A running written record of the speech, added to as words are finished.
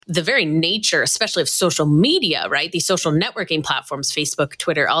the very nature, especially of social media, right? These social networking platforms, Facebook,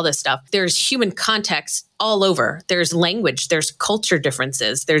 Twitter, all this stuff, there's human context all over. There's language, there's culture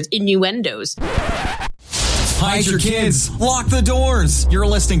differences, there's innuendos. Hide your kids. Lock the doors. You're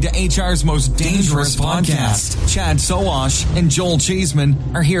listening to HR's most dangerous podcast. Chad Sowash and Joel Cheeseman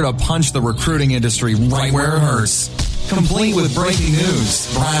are here to punch the recruiting industry right where it hurts. Complete with breaking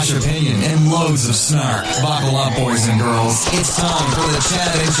news, brash opinion, and loads of snark. Buckle up, boys and girls. It's time for the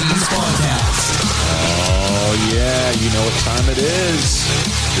Chad and Cheese Podcast. Oh, yeah. You know what time it is.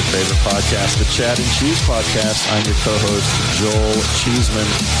 Your favorite podcast, the Chad and Cheese Podcast. I'm your co-host, Joel Cheeseman,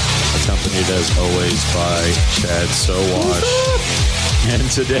 accompanied as always by Chad Sowash. And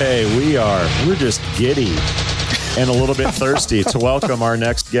today we're just giddy and a little bit thirsty to welcome our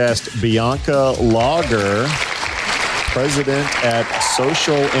next guest, Bianca Lager, president at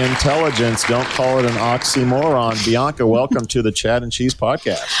Social Intelligence. Don't call it an oxymoron. Bianca, welcome to the Chad and Cheese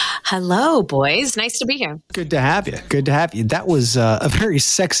Podcast. Hello, boys. Nice to be here. Good to have you. Good to have you. That was a very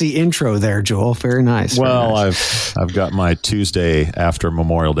sexy intro there, Joel. Very nice. Well, very nice. I've got my Tuesday after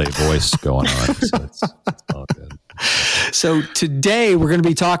Memorial Day voice going on, so it's all good. So today we're going to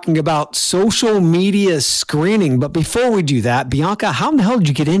be talking about social media screening. But before we do that, Bianca, how in the hell did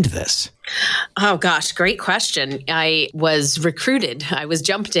you get into this? Oh, gosh, great question. I was recruited. I was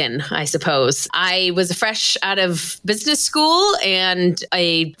jumped in, I suppose. I was fresh out of business school, and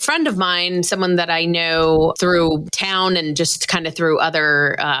a friend of mine, someone that I know through town and just kind of through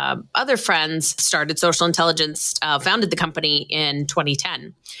other friends, started Social Intelligence, founded the company in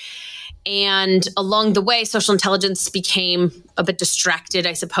 2010. And along the way, Social Intelligence became a bit distracted,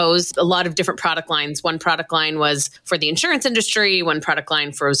 I suppose. A lot of different product lines. One product line was for the insurance industry, one product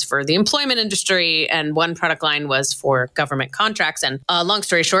line was for the employment industry, and one product line was for government contracts. And long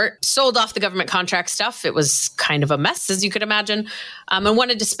story short, sold off the government contract stuff. It was kind of a mess, as you could imagine, and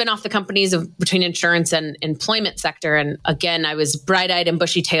wanted to spin off the companies between insurance and employment sector. And again, I was bright-eyed and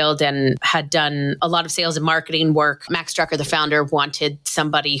bushy-tailed and had done a lot of sales and marketing work. Max Drucker, the founder, wanted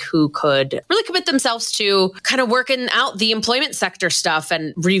somebody who could really commit themselves to kind of working out the employment sector stuff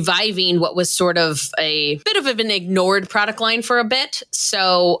and reviving what was sort of a bit of an ignored product line for a bit.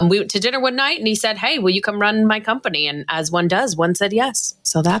 So we went to dinner one night and he said, "Hey, will you come run my company?" And as one does, one said yes.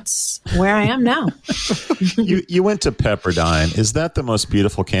 So that's where I am now. You went to Pepperdine. Is that the most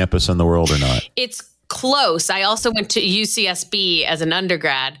beautiful campus in the world or not? It's close. I also went to UCSB as an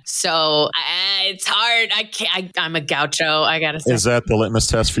undergrad, so it's hard. I'm a gaucho, I gotta say. Is that the litmus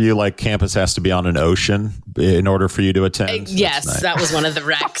test for you? Like, campus has to be on an ocean in order for you to attend? Yes, nice. That was one of the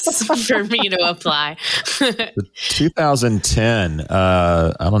recs for me to apply. 2010,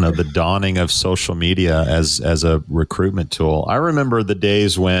 I don't know, the dawning of social media as a recruitment tool. I remember the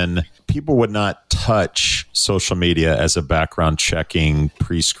days when people would not touch social media as a background checking,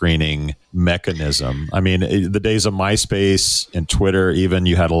 pre-screening mechanism. I mean, the days of MySpace and Twitter, even,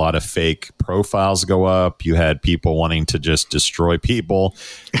 you had a lot of fake profiles go up. You had people wanting to just destroy people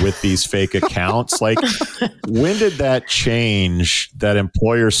with these fake accounts. Like, when did that change that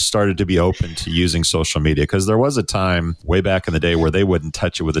employers started to be open to using social media? Because there was a time way back in the day where they wouldn't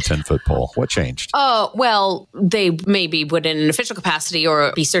touch it with a 10-foot pole. What changed? Oh, well, they maybe would in an official capacity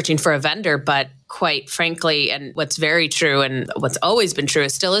or be searching for a vendor, but quite frankly, and what's very true and what's always been true,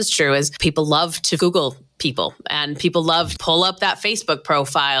 still is true, is people love to Google people and people love to pull up that Facebook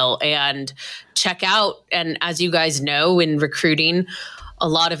profile and check out. And as you guys know, in recruiting, a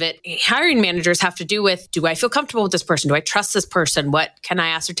lot of it, hiring managers have to do with, do I feel comfortable with this person? Do I trust this person? What can I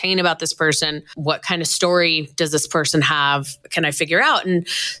ascertain about this person? What kind of story does this person have? Can I figure out? And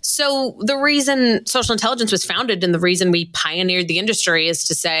so the reason Social Intelligence was founded and the reason we pioneered the industry is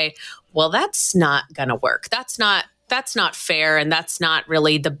to say, well, that's not going to work. That's not fair. And that's not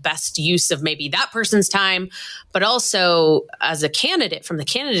really the best use of maybe that person's time. But also, as a candidate, from the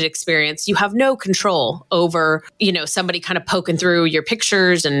candidate experience, you have no control over, somebody kind of poking through your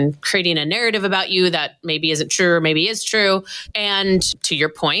pictures and creating a narrative about you that maybe isn't true or maybe is true. And to your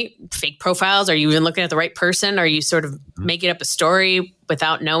point, fake profiles, are you even looking at the right person? Are you sort of making up a story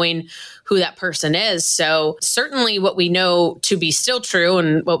without knowing who that person is? So certainly what we know to be still true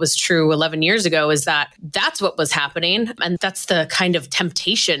and what was true 11 years ago is that that's what was happening. And that's the kind of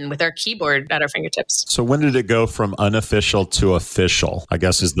temptation with our keyboard at our fingertips. So when did it go from unofficial to official, I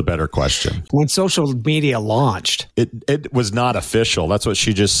guess is the better question. When social media launched. It was not official. That's what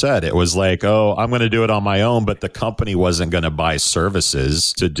she just said. It was like, oh, I'm going to do it on my own, but the company wasn't going to buy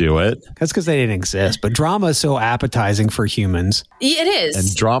services to do it. That's because they didn't exist. But drama is so appetizing for humans. It is.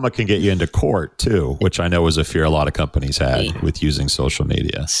 And drama can get you into court too, which I know was a fear a lot of companies had with using social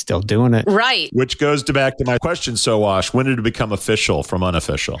media. Still doing it. Right. Which goes back to my question, Sowash, when did it become official from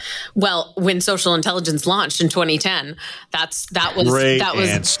unofficial? Well, when social intelligence launched in 2010, that was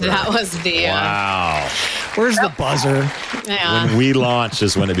the wow. Where's the buzzer? Yeah. When we launched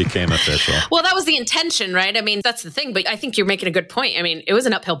is when it became official. Well, that was the intention, right? I mean, that's the thing. But I think you're making a good point. I mean, it was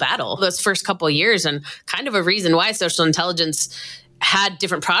an uphill battle those first couple of years, and kind of a reason why social intelligence had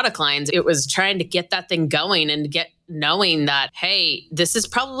different product lines. It was trying to get that thing going and knowing that, hey, this is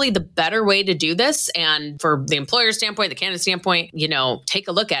probably the better way to do this. And for the employer standpoint, the candidate standpoint, take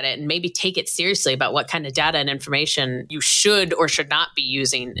a look at it and maybe take it seriously about what kind of data and information you should or should not be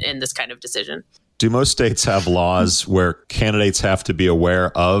using in this kind of decision. Do most states have laws where candidates have to be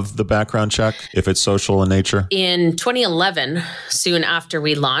aware of the background check if it's social in nature? In 2011, soon after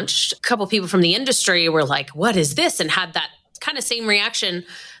we launched, a couple people from the industry were like, what is this? And had that kind of same reaction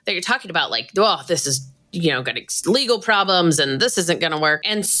that you're talking about, like, oh, this is got legal problems and this isn't going to work.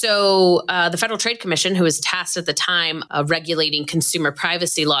 And so the Federal Trade Commission, who was tasked at the time of regulating consumer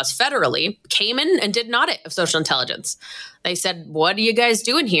privacy laws federally, came in and did an audit of social intelligence. They said, what are you guys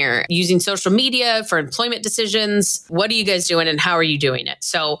doing here? Using social media for employment decisions? What are you guys doing and how are you doing it?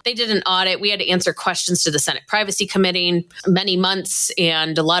 So they did an audit. We had to answer questions to the Senate Privacy Committee, many months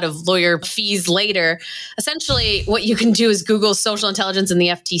and a lot of lawyer fees later. Essentially, what you can do is Google social intelligence in the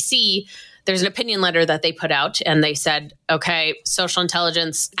FTC. There's an opinion letter that they put out and they said, okay, social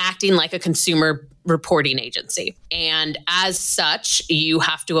intelligence acting like a consumer reporting agency. And as such, you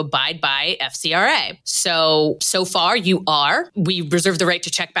have to abide by FCRA. So far you are. We reserve the right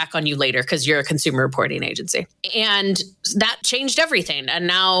to check back on you later because you're a consumer reporting agency. And that changed everything. And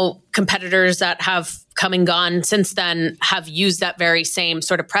now competitors that have come and gone since then have used that very same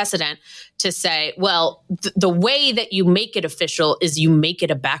sort of precedent to say, well, the way that you make it official is you make it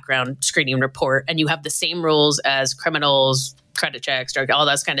a background screening report and you have the same rules as criminals, credit checks, all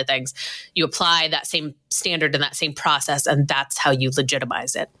those kind of things. You apply that same standard and that same process, and that's how you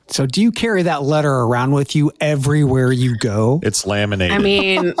legitimize it. So do you carry that letter around with you everywhere you go? It's laminated. I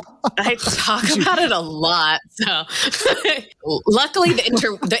mean, I talk about it a lot. So luckily the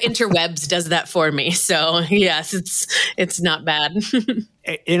interwebs does that for me. So yes, it's not bad.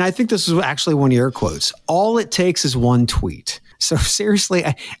 And I think this is actually one of your quotes. All it takes is one tweet. So seriously,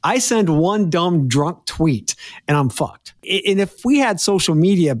 I send one dumb drunk tweet and I'm fucked. And if we had social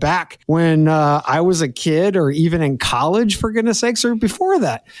media back when I was a kid or even in college, for goodness sakes, or before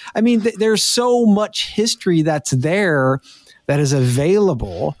that, I mean, there's so much history that's there that is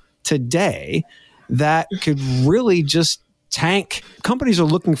available today that could really just tank. Companies are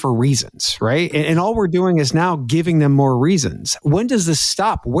looking for reasons, right? And all we're doing is now giving them more reasons. When does this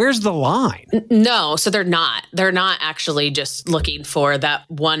stop? Where's the line? No, so they're not. They're not actually just looking for that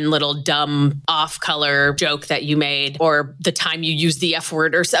one little dumb off-color joke that you made or the time you used the F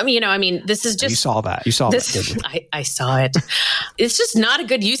word or something. I mean, this is just... You saw that. You saw that, didn't you? I saw it. It's just not a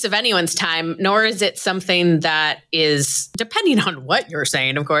good use of anyone's time, nor is it something that is, depending on what you're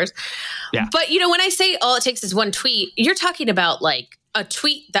saying, of course. Yeah. But, when I say all it takes is one tweet, you're talking about like a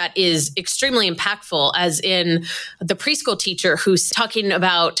tweet that is extremely impactful, as in the preschool teacher who's talking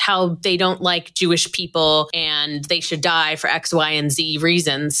about how they don't like Jewish people and they should die for X, Y, and Z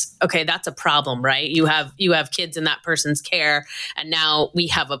reasons. Okay, that's a problem, right? You have kids in that person's care, and now we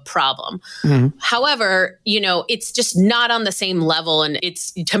have a problem. Mm-hmm. However, it's just not on the same level, and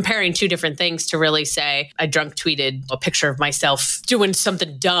it's comparing two different things to really say, I drunk tweeted a picture of myself doing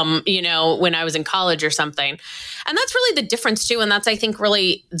something dumb, when I was in college or something. And that's really the difference too. And that's, I think,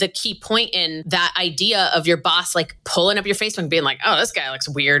 really the key point in that idea of your boss, like pulling up your Facebook and being like, oh, this guy looks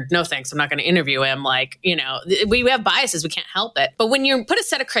weird. No, thanks. I'm not going to interview him. Like, we have biases. We can't help it. But when you put a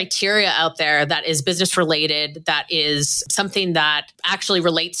set of criteria out there that is business related, that is something that actually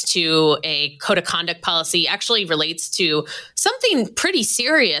relates to a code of conduct policy, actually relates to something pretty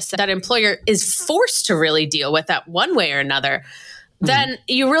serious that employer is forced to really deal with that one way or another, then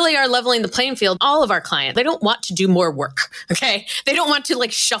you really are leveling the playing field. All of our clients, they don't want to do more work, okay? They don't want to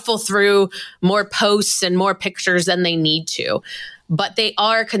like shuffle through more posts and more pictures than they need to. But they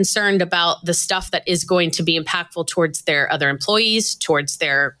are concerned about the stuff that is going to be impactful towards their other employees, towards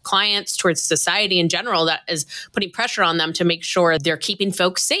their clients, towards society in general, that is putting pressure on them to make sure they're keeping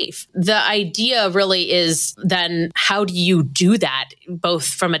folks safe. The idea really is then, how do you do that, both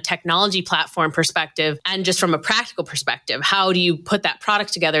from a technology platform perspective and just from a practical perspective? How do you put that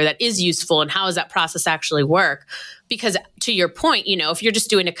product together that is useful, and how does that process actually work? Because to your point, if you're just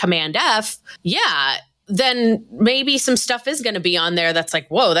doing a Command F, then maybe some stuff is going to be on there that's like,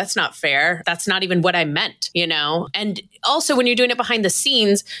 whoa, that's not fair. That's not even what I meant, And also when you're doing it behind the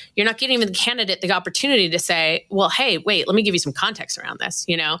scenes, you're not giving the candidate the opportunity to say, well, hey, wait, let me give you some context around this,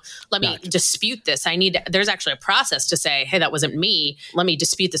 Let me dispute this. There's actually a process to say, hey, that wasn't me. Let me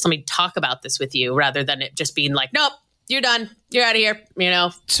dispute this. Let me talk about this with you rather than it just being like, nope, you're done. You're out of here,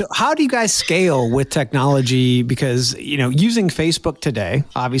 So how do you guys scale with technology? Because, using Facebook today,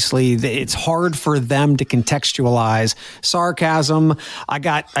 obviously it's hard for them to contextualize sarcasm.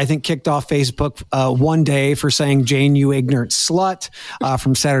 I think, kicked off Facebook one day for saying, Jane, you ignorant slut,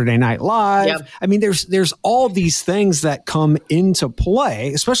 from Saturday Night Live. Yep. I mean, there's all these things that come into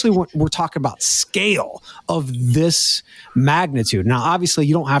play, especially when we're talking about scale of this magnitude. Now, obviously,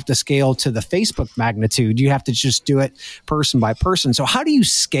 you don't have to scale to the Facebook magnitude. You have to just do it person by person. So how do you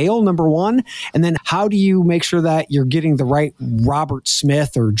scale, number one? And then how do you make sure that you're getting the right Robert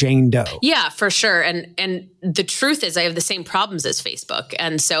Smith or Jane Doe? Yeah, for sure. And the truth is I have the same problems as Facebook.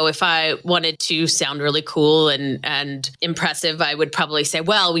 And so if I wanted to sound really cool and impressive, I would probably say,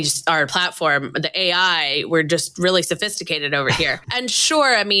 well, our platform, the AI, we're just really sophisticated over here. And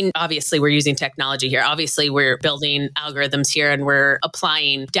sure, obviously we're using technology here. Obviously we're building algorithms here and we're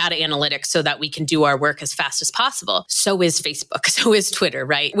applying data analytics so that we can do our work as fast as possible. So is Facebook, so is Twitter,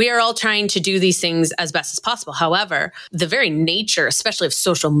 right? We are all trying to do these things as best as possible. However, the very nature, especially of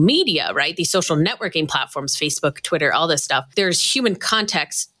social media, right? These social networking platforms, Facebook, Twitter, all this stuff, there's human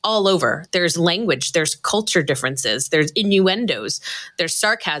context all over. There's language, there's culture differences, there's innuendos, there's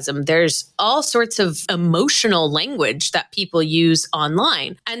sarcasm, there's all sorts of emotional language that people use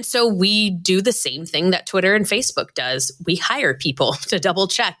online. And so we do the same thing that Twitter and Facebook does. We hire people to double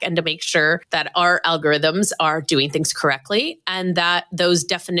check and to make sure that our algorithms are doing things correctly and that those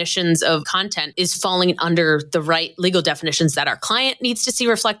definitions of content is falling under the right legal definitions that our client needs to see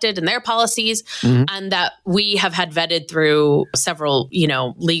reflected in their policies, and that we have had vetted through several,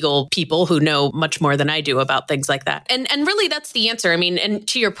 legal people who know much more than I do about things like that. And really that's the answer. And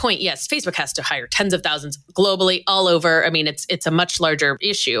to your point, yes, Facebook has to hire tens of thousands globally all over. It's a much larger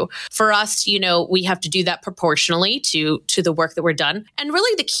issue. For us, we have to do that proportionally to the work that we're done. And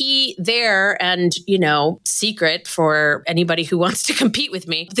really the key there and, secret for anybody who wants to compete with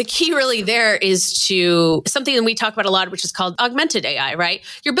me, the key really there is to something that we talk about a lot, which is called augmented AI, right?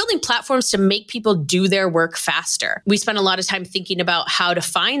 You're building platforms to make people do their work faster. We spend a lot of time thinking about how to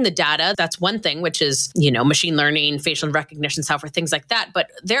find the data. That's one thing, which is, machine learning, facial recognition software, things like that. But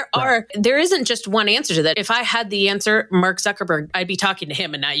there isn't just one answer to that. If I had the answer, Mark Zuckerberg, I'd be talking to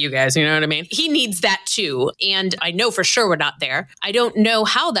him and not you guys. You know what I mean? He needs that too. And I know for sure we're not there. I don't know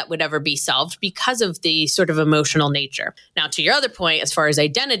how that would ever be solved because of the sort of emotional nature. Now, to your other point, as far as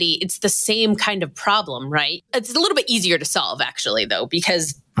identity, it's the same kind of problem, right? It's a little bit easier to solve, actually, though,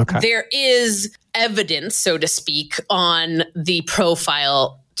 because there is evidence, so to speak, on the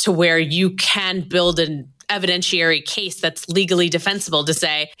profile to where you can build an evidentiary case that's legally defensible to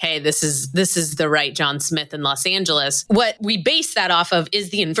say, hey, this is the right John Smith in Los Angeles. What we base that off of is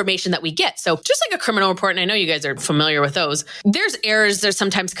the information that we get. So just like a criminal report, and I know you guys are familiar with those, there's errors that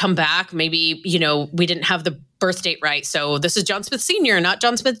sometimes come back. Maybe, we didn't have the birth date right. So this is John Smith Sr., not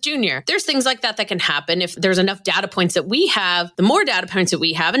John Smith Jr. There's things like that can happen if there's enough data points that we have, the more data points that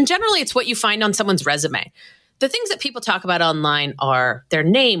we have, and generally it's what you find on someone's resume. The things that people talk about online are their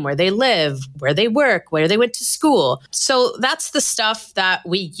name, where they live, where they work, where they went to school. So that's the stuff that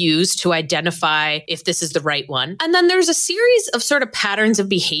we use to identify if this is the right one. And then there's a series of sort of patterns of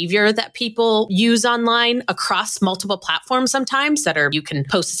behavior that people use online across multiple platforms sometimes you can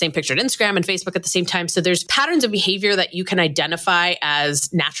post the same picture at Instagram and Facebook at the same time. So there's patterns of behavior that you can identify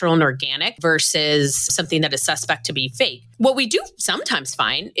as natural and organic versus something that is suspect to be fake. What we do sometimes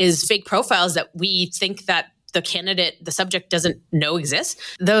find is fake profiles that we think that the candidate, the subject doesn't know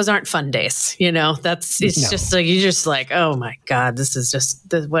exists. Those aren't fun days. Just like, you're just like, oh my God, this is just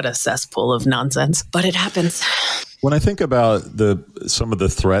what a cesspool of nonsense. But it happens. When I think about some of the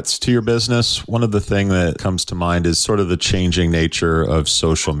threats to your business, one of the things that comes to mind is sort of the changing nature of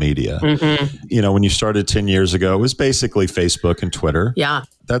social media. Mm-hmm. When you started 10 years ago, it was basically Facebook and Twitter. Yeah.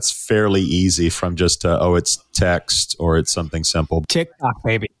 That's fairly easy from just, it's text or it's something simple. TikTok,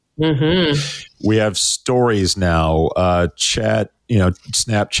 baby. Mm-hmm. We have stories now, chat,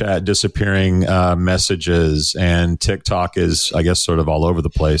 Snapchat disappearing messages, and TikTok is, I guess, sort of all over the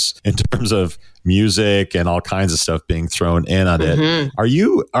place in terms of music and all kinds of stuff being thrown in on it. Are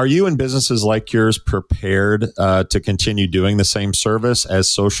you in businesses like yours prepared to continue doing the same service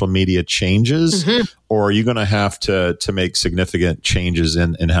as social media changes? Or are you going to have to make significant changes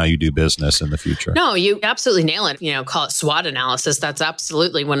in how you do business in the future? No, you absolutely nail it. Call it SWOT analysis. That's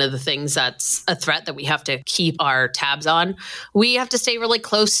absolutely one of the things that's a threat that we have to keep our tabs on. We have to stay really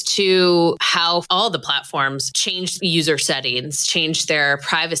close to how all the platforms change user settings, change their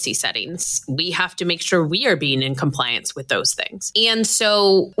privacy settings. We have to make sure we are being in compliance with those things. And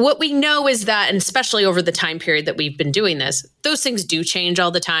so what we know is that, and especially over the time period that we've been doing this, those things do change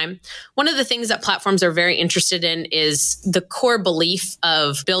all the time. One of the things that platforms are very interested in is the core belief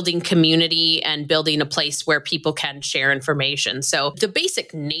of building community and building a place where people can share information. So the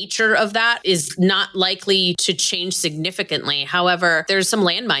basic nature of that is not likely to change significantly. However, there's some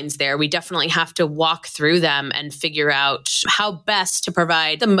landmines there. We definitely have to walk through them and figure out how best to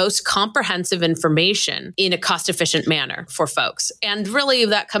provide the most comprehensive information in a cost-efficient manner for folks. And really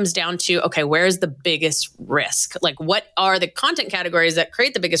that comes down to, okay, where is the biggest risk? Like, what are the content categories that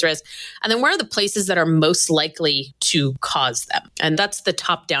create the biggest risk? And then where are the places that are most likely to cause them? And that's the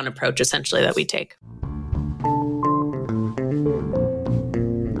top-down approach, essentially, that we take.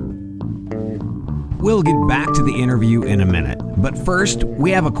 We'll get back to the interview in a minute. But first, we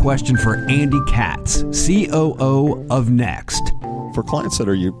have a question for Andy Katz, COO of Next. For clients that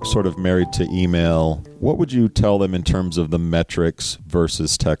are sort of married to email, what would you tell them in terms of the metrics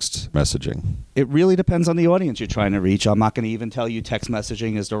versus text messaging? It really depends on the audience you're trying to reach. I'm not going to even tell you text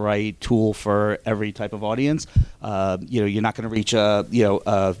messaging is the right tool for every type of audience. You're not going to reach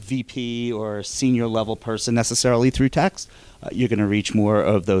a VP or senior level person necessarily through text. You're going to reach more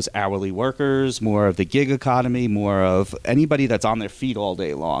of those hourly workers, more of the gig economy, more of anybody that's on their feet all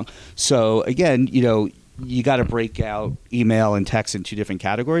day long. So again, you got to break out email and text in two different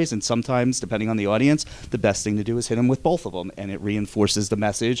categories. And sometimes, depending on the audience, the best thing to do is hit them with both of them. And it reinforces the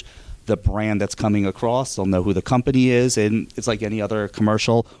message, the brand that's coming across. They'll know who the company is. And it's like any other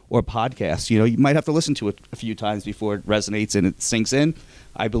commercial or podcast. You might have to listen to it a few times before it resonates and it sinks in.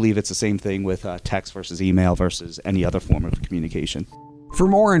 I believe it's the same thing with text versus email versus any other form of communication. For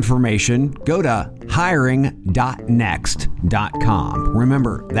more information, go to hiring.next.com.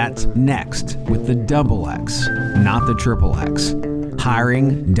 Remember, that's next with the double X, not the triple X.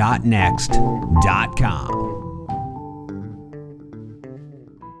 Hiring.next.com.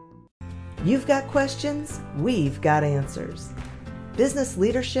 You've got questions, we've got answers. Business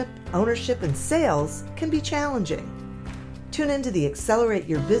leadership, ownership, and sales can be challenging. Tune into the Accelerate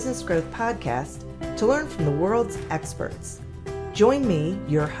Your Business Growth podcast to learn from the world's experts. Join me,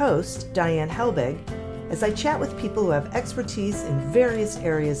 your host, Diane Helbig, as I chat with people who have expertise in various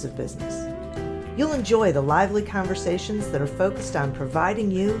areas of business. You'll enjoy the lively conversations that are focused on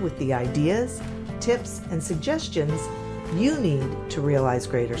providing you with the ideas, tips, and suggestions you need to realize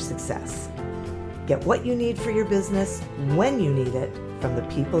greater success. Get what you need for your business when you need it from the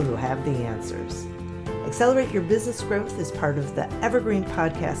people who have the answers. Accelerate Your Business Growth is part of the Evergreen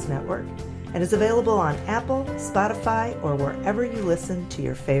Podcast Network and is available on Apple, Spotify, or wherever you listen to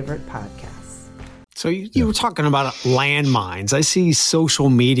your favorite podcasts. So you were talking about landmines. I see social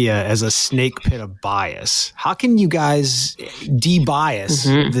media as a snake pit of bias. How can you guys debias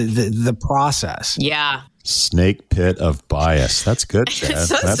the process? Yeah. Snake pit of bias. That's good, Chad.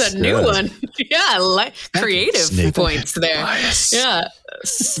 That's a new one. Yeah, I like creative snake points there. Bias. Yeah.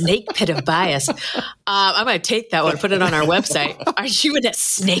 Snake pit of bias. I'm going to take that one, put it on our website. Are you in a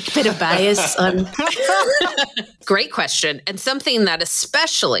snake pit of bias? Great question. And something that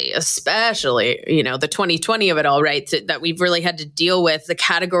especially, the 2020 of it all, right, that we've really had to deal with, the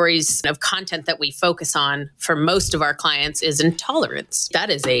categories of content that we focus on for most of our clients is intolerance. That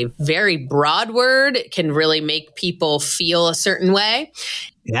is a very broad word. It can really make people feel a certain way.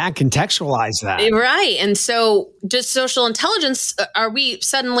 Yeah, contextualize that. Right. And so just social intelligence, are we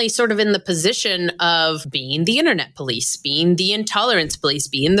suddenly sort of in the position of being the internet police, being the intolerance police,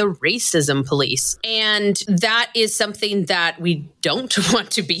 being the racism police? And that is something that we don't want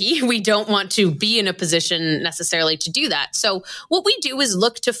to be. We don't want to be in a position necessarily to do that. So what we do is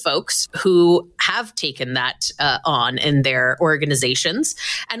look to folks who have taken that on in their organizations,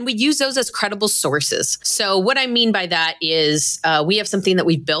 and we use those as credible sources. So what I mean by that is we have something that we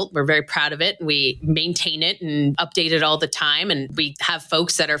we've built. We're very proud of it. We maintain it and update it all the time. And we have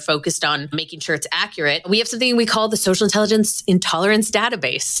folks that are focused on making sure it's accurate. We have something we call the Social Intelligence Intolerance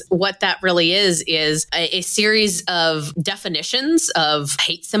Database. What that really is a series of definitions of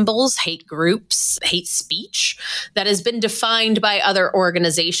hate symbols, hate groups, hate speech that has been defined by other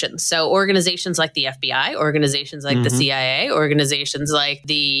organizations. So organizations like the FBI, organizations like the CIA, organizations like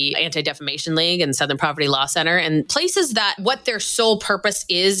the Anti-Defamation League and Southern Poverty Law Center, and places that what their sole purpose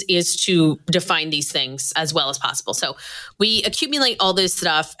is to define these things as well as possible. So we accumulate all this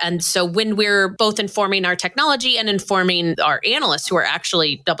stuff. And so when we're both informing our technology and informing our analysts who are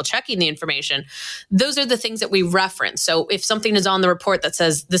actually double checking the information, those are the things that we reference. So if something is on the report that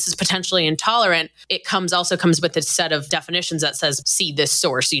says this is potentially intolerant, it also comes with a set of definitions that says, see this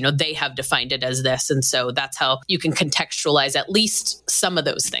source, they have defined it as this. And so that's how you can contextualize at least some of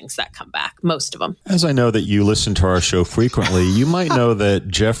those things that come back, most of them. As I know that you listen to our show frequently, you might know that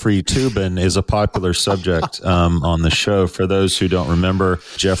Jeffrey Toobin is a popular subject on the show. For those who don't remember,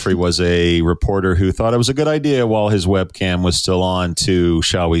 Jeffrey was a reporter who thought it was a good idea while his webcam was still on to,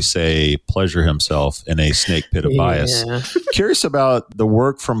 shall we say, pleasure himself in a snake pit of bias. Curious about the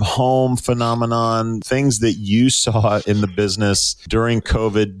work from home phenomenon, things that you saw in the business during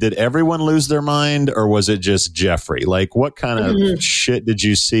COVID. Did everyone lose their mind, or was it just Jeffrey? Like, what kind of shit did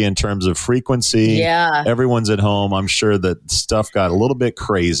you see in terms of frequency? Yeah. Everyone's at home. I'm sure that stuff got a little bit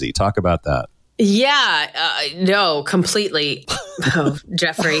crazy. Talk about that. Yeah, no, completely. Oh,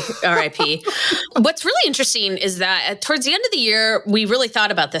 Jeffrey, RIP. What's really interesting is that towards the end of the year, we really thought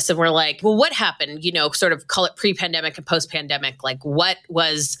about this and we're like, well, what happened? Sort of call it pre-pandemic and post-pandemic. Like, what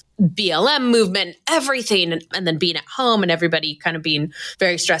was BLM movement, everything, and then being at home and everybody kind of being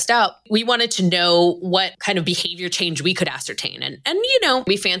very stressed out. We wanted to know what kind of behavior change we could ascertain. And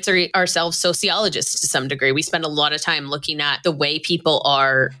we fancy ourselves sociologists to some degree. We spend a lot of time looking at the way people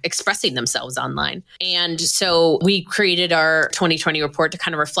are expressing themselves online. And so we created our 2020 report to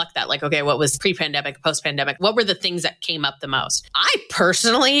kind of reflect that. Like, okay, what was pre-pandemic, post-pandemic? What were the things that came up the most? I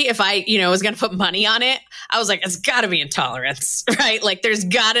personally, if I, was going to put money on it, I was like, it's got to be intolerance, right? Like, there's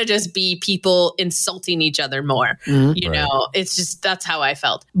got to just be people insulting each other more. It's just, that's how I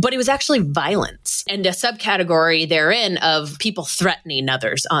felt. But it was actually violence and a subcategory therein of people threatening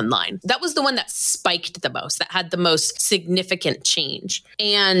others online. That was the one that spiked the most, that had the most significant change.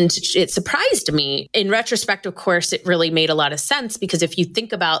 And it surprised me. In retrospect, of course, it really made a lot of sense, because if you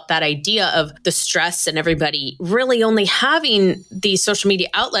think about that idea of the stress and everybody really only having these social media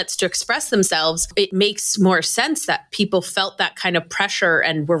outlets to express themselves, it makes more sense that people felt that kind of pressure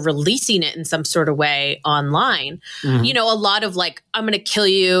and were releasing it in some sort of way online. A lot of like, I'm going to kill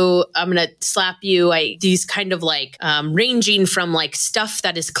you, I'm going to slap you. These kind of like ranging from like stuff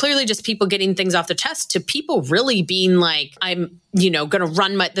that is clearly just people getting things off their chest to people really being like, I'm going to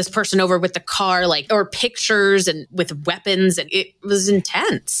run this person over with the car, or pictures and with weapons. And it was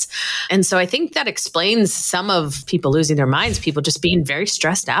intense. And so I think that explains some of people losing their minds, people just being very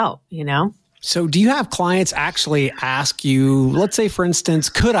stressed out, So do you have clients actually ask you, let's say, for instance,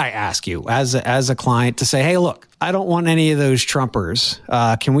 could I ask you as a client to say, hey, look, I don't want any of those Trumpers.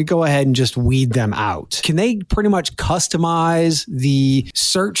 Can we go ahead and just weed them out? Can they pretty much customize the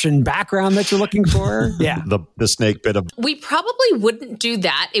search and background that you're looking for? Yeah. The snake bit of... We probably wouldn't do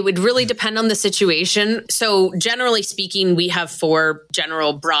that. It would really depend on the situation. So generally speaking, we have 4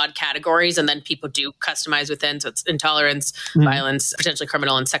 general broad categories, and then people do customize within. So it's intolerance, violence, potentially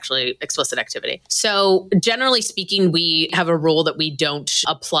criminal, and sexually explicit activity. So generally speaking, we have a rule that we don't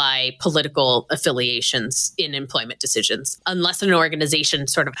apply political affiliations in employment decisions unless an organization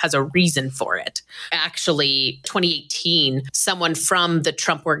sort of has a reason for it. Actually, 2018, someone from the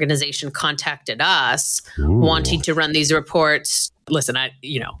Trump organization contacted us wanting to run these reports. Listen,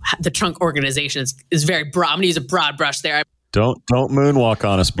 the Trump organization is very broad. I'm going to use a broad brush there. Don't moonwalk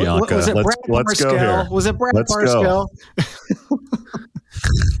on us, Bianca. Let's go here. Was it Brad Parscale?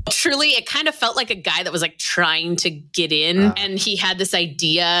 Truly, it kind of felt like a guy that was like trying to get in, and he had this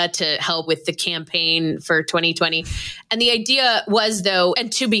idea to help with the campaign for 2020. And the idea was, though,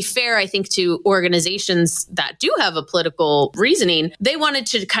 and to be fair, I think to organizations that do have a political reasoning, they wanted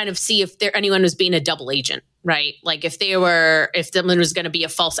to kind of see if anyone was being a double agent. Right? Like if someone was going to be a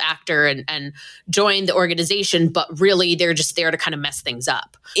false actor and join the organization, but really they're just there to kind of mess things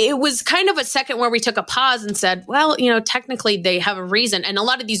up. It was kind of a second where we took a pause and said, well, technically they have a reason. And a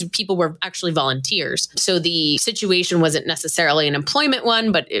lot of these people were actually volunteers. So the situation wasn't necessarily an employment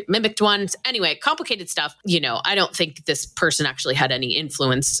one, but it mimicked one. Anyway, complicated stuff. I don't think this person actually had any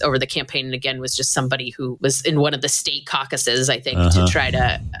influence over the campaign. And again, was just somebody who was in one of the state caucuses, I think, to try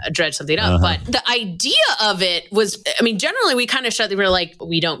to dredge something up. But the idea of of it was, I mean, generally we kind of we were like,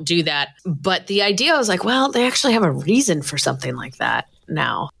 we don't do that. But the idea was like, well, they actually have a reason for something like that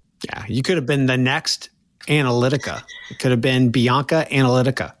now. Yeah, you could have been the next Analytica. It could have been Bianca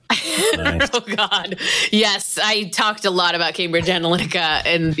Analytica. Nice. Oh, God. Yes, I talked a lot about Cambridge Analytica,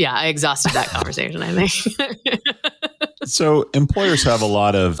 and yeah, I exhausted that conversation, I think. So employers have a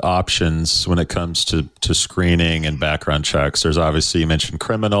lot of options when it comes to screening and background checks. There's obviously, you mentioned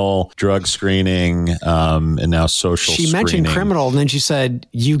criminal, drug screening, and now social screening. She mentioned criminal, and then she said,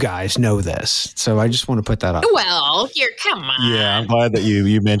 you guys know this. So I just want to put that up. Well, come on. Yeah, I'm glad that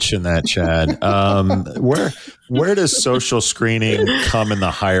you mentioned that, Chad. Where does social screening come in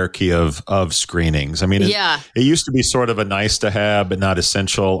the hierarchy of screenings? I mean, it used to be sort of a nice to have, but not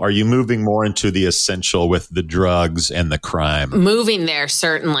essential. Are you moving more into the essential with the drugs and the crime? Moving there,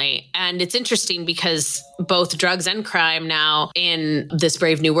 certainly. And it's interesting because both drugs and crime now in this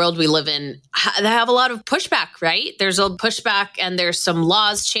brave new world we live in, they have a lot of pushback, right? There's a pushback and there's some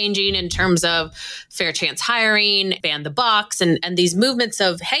laws changing in terms of fair chance hiring, ban the box, and these movements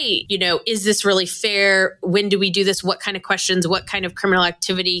of, hey, is this really fair? When do we do this? What kind of questions, what kind of criminal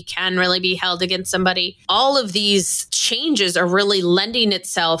activity can really be held against somebody? All of these changes are really lending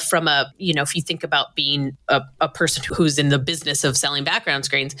itself from if you think about being a person who's in the business of selling background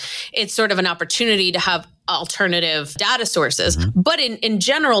screens, it's sort of an opportunity to have alternative data sources. Mm-hmm. But in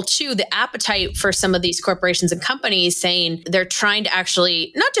general, too, the appetite for some of these corporations and companies saying they're trying to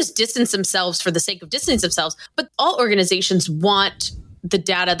actually not just distance themselves for the sake of distancing themselves, but all organizations want the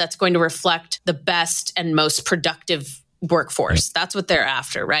data that's going to reflect the best and most productive workforce. That's what they're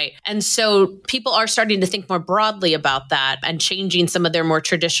after, right? And so people are starting to think more broadly about that and changing some of their more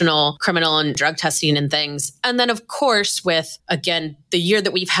traditional criminal and drug testing and things. And then, of course, with, again, the year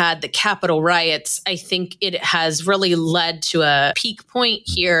that we've had the Capitol riots, I think it has really led to a peak point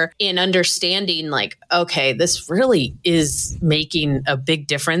here in understanding like, okay, this really is making a big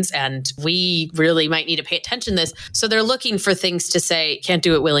difference and we really might need to pay attention to this. So they're looking for things to say, can't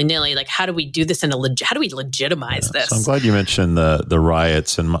do it willy-nilly. Like, how do we do this how do we legitimize this? So I'm glad you mentioned the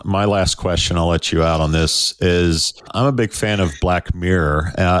riots. And my last question, I'll let you out on this, is I'm a big fan of Black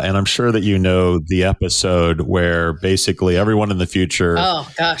Mirror. And I'm sure that you know the episode where basically everyone in the future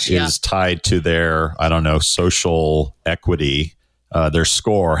is tied to their, social equity, their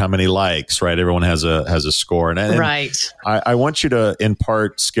score, how many likes, right? Everyone has a score. And right. I want you to, in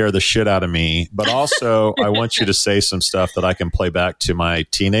part, scare the shit out of me, but also I want you to say some stuff that I can play back to my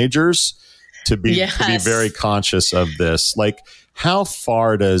teenagers to be very conscious of this. Like, how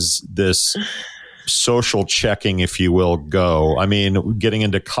far does this social checking, if you will, go? I mean, getting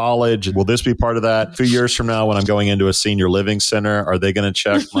into college, will this be part of that? A few years from now, when I'm going into a senior living center, are they going to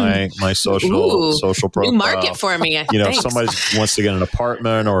check my social profile? New market for me. If somebody wants to get an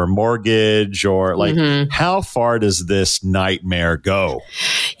apartment or a mortgage or how far does this nightmare go?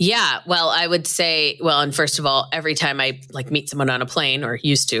 Yeah, well, I would say, and first of all, every time I meet someone on a plane or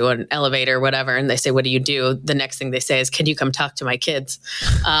used to, an elevator, whatever, and they say, what do you do? The next thing they say is, can you come talk to my kids?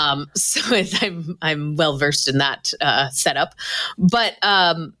 So I'm well versed in that setup. But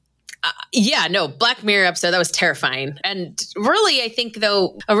Black Mirror episode, that was terrifying. And really, I think,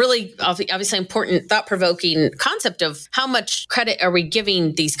 though, a really obviously important, thought-provoking concept of how much credit are we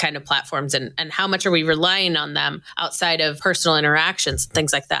giving these kind of platforms and how much are we relying on them outside of personal interactions,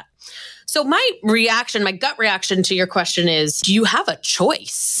 things like that. So my gut reaction to your question is, do you have a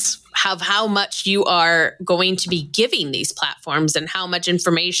choice of how much you are going to be giving these platforms and how much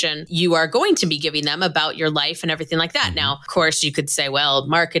information you are going to be giving them about your life and everything like that? Mm-hmm. Now, of course, you could say, well,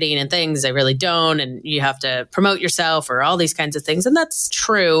 marketing and things, they really don't, and you have to promote yourself or all these kinds of things. And that's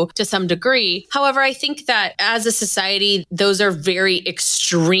true to some degree. However, I think that as a society, those are very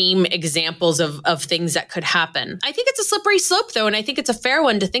extreme examples of things that could happen. I think it's a slippery slope, though, and I think it's a fair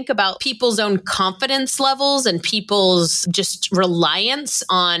one to think about people's own confidence levels and people's just reliance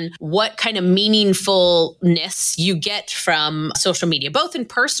on what kind of meaningfulness you get from social media, both in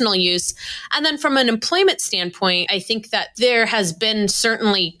personal use and then from an employment standpoint. I think that there has been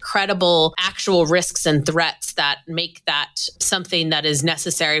certainly credible actual risks and threats that make that something that is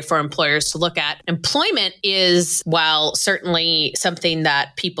necessary for employers to look at. Employment is, while certainly something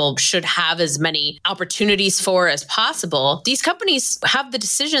that people should have as many opportunities for as possible, these companies have the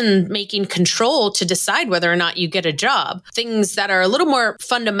decision-making control to decide whether or not you get a job. Things that are a little more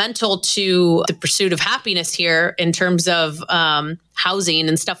fundamental to the pursuit of happiness here in terms of housing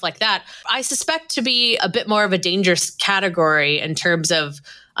and stuff like that, I suspect to be a bit more of a dangerous category in terms of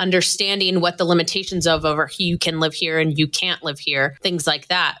understanding what the limitations of over you can live here and you can't live here, things like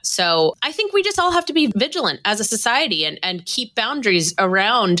that. So I think we just all have to be vigilant as a society and keep boundaries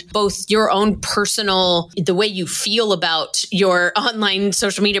around both your own personal, the way you feel about your online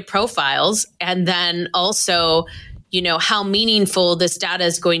social media profiles, and then also how meaningful this data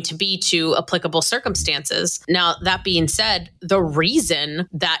is going to be to applicable circumstances. Now, that being said, the reason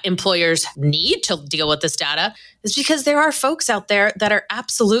that employers need to deal with this data is because there are folks out there that are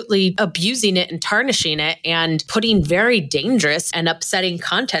absolutely abusing it and tarnishing it and putting very dangerous and upsetting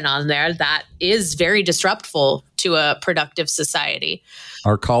content on there that is very disruptful to a productive society.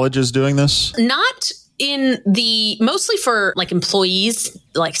 Are colleges doing this? Not mostly for like employees,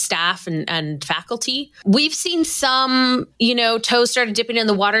 like staff and faculty. We've seen some, toes started dipping in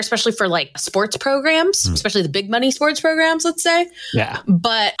the water, especially for like sports programs, especially the big money sports programs, let's say. Yeah.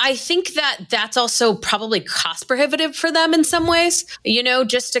 But I think that that's also probably cost prohibitive for them in some ways,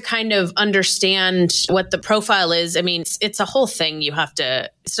 just to kind of understand what the profile is. I mean, it's a whole thing.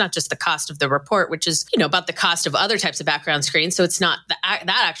 It's not just the cost of the report, which is, about the cost of other types of background screens. So it's not that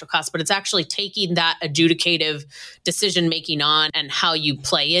actual cost, but it's actually taking that adjudicative decision making on and how you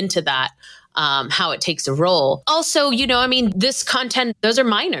play into that. How it takes a role. Also, this content, those are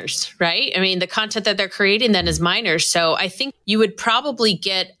minors, right? I mean, the content that they're creating then is minors. So I think you would probably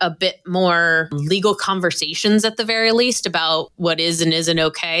get a bit more legal conversations at the very least about what is and isn't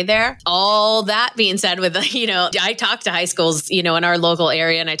okay there. All that being said, I talk to high schools, in our local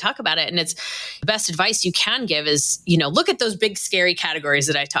area, and I talk about it. And it's the best advice you can give is, look at those big, scary categories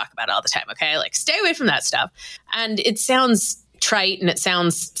that I talk about all the time. Okay. Like stay away from that stuff. And it sounds trite and it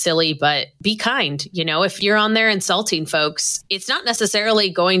sounds silly, but be kind. If you're on there insulting folks, it's not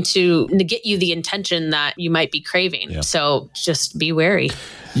necessarily going to get you the intention that you might be craving. Yeah. So just be wary.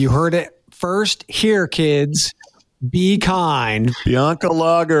 You heard it first here, kids. Be kind. Bianca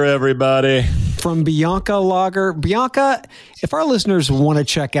Lager, everybody. From Bianca Lager. Bianca, if our listeners want to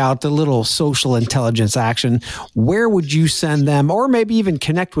check out the little social intelligence action, where would you send them, or maybe even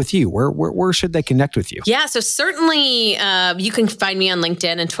connect with you? Where should they connect with you? Yeah, so certainly you can find me on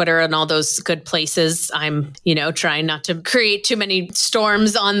LinkedIn and Twitter and all those good places. I'm, trying not to create too many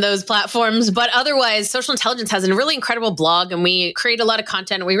storms on those platforms. But otherwise, Social Intelligence has a really incredible blog, and we create a lot of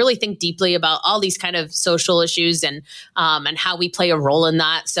content. And we really think deeply about all these kind of social issues and how we play a role in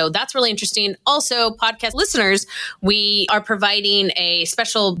that. So that's really interesting. Also, podcast listeners, we are providing a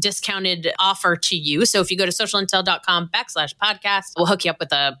special discounted offer to you. So if you go to socialintel.com/podcast, we'll hook you up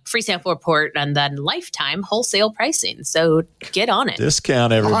with a free sample report and then lifetime wholesale pricing. So get on it.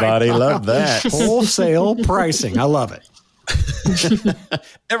 Discount, everybody. Love that. Wholesale pricing. I love it.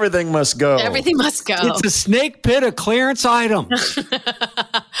 Everything must go. Everything must go. It's a snake pit of clearance item.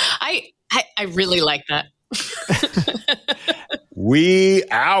 I really like that. We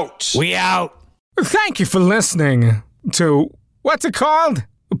out. We out. Thank you for listening to, what's it called?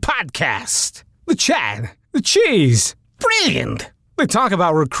 A podcast. The Chad. The Cheese. Brilliant. They talk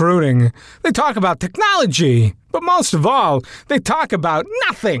about recruiting. They talk about technology. But most of all, they talk about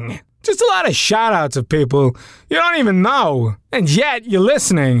nothing. Just a lot of shout-outs of people you don't even know. And yet you're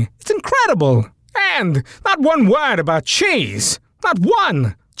listening. It's incredible. And not one word about cheese. Not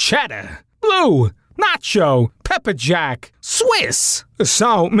one. Cheddar. Blue. Nacho, pepper jack, Swiss.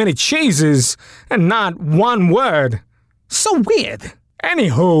 So many cheeses and not one word. So weird.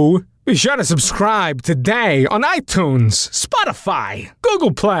 Anywho, be sure to subscribe today on iTunes, Spotify,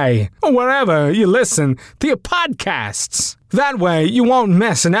 Google Play, or wherever you listen to your podcasts. That way you won't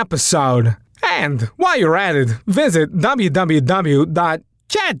miss an episode. And while you're at it, visit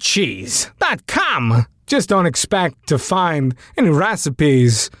www.chadcheese.com. Just don't expect to find any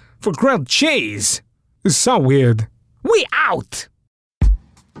recipes for grilled cheese. It's so weird. We out!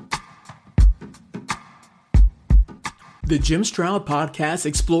 The Jim Stroud Podcast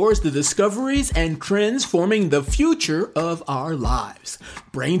explores the discoveries and trends forming the future of our lives.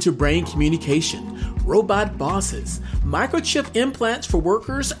 Brain-to-brain communication, robot bosses, microchip implants for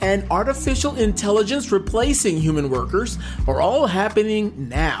workers, and artificial intelligence replacing human workers are all happening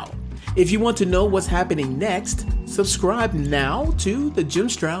now. If you want to know what's happening next, subscribe now to the Jim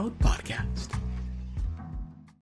Stroud Podcast.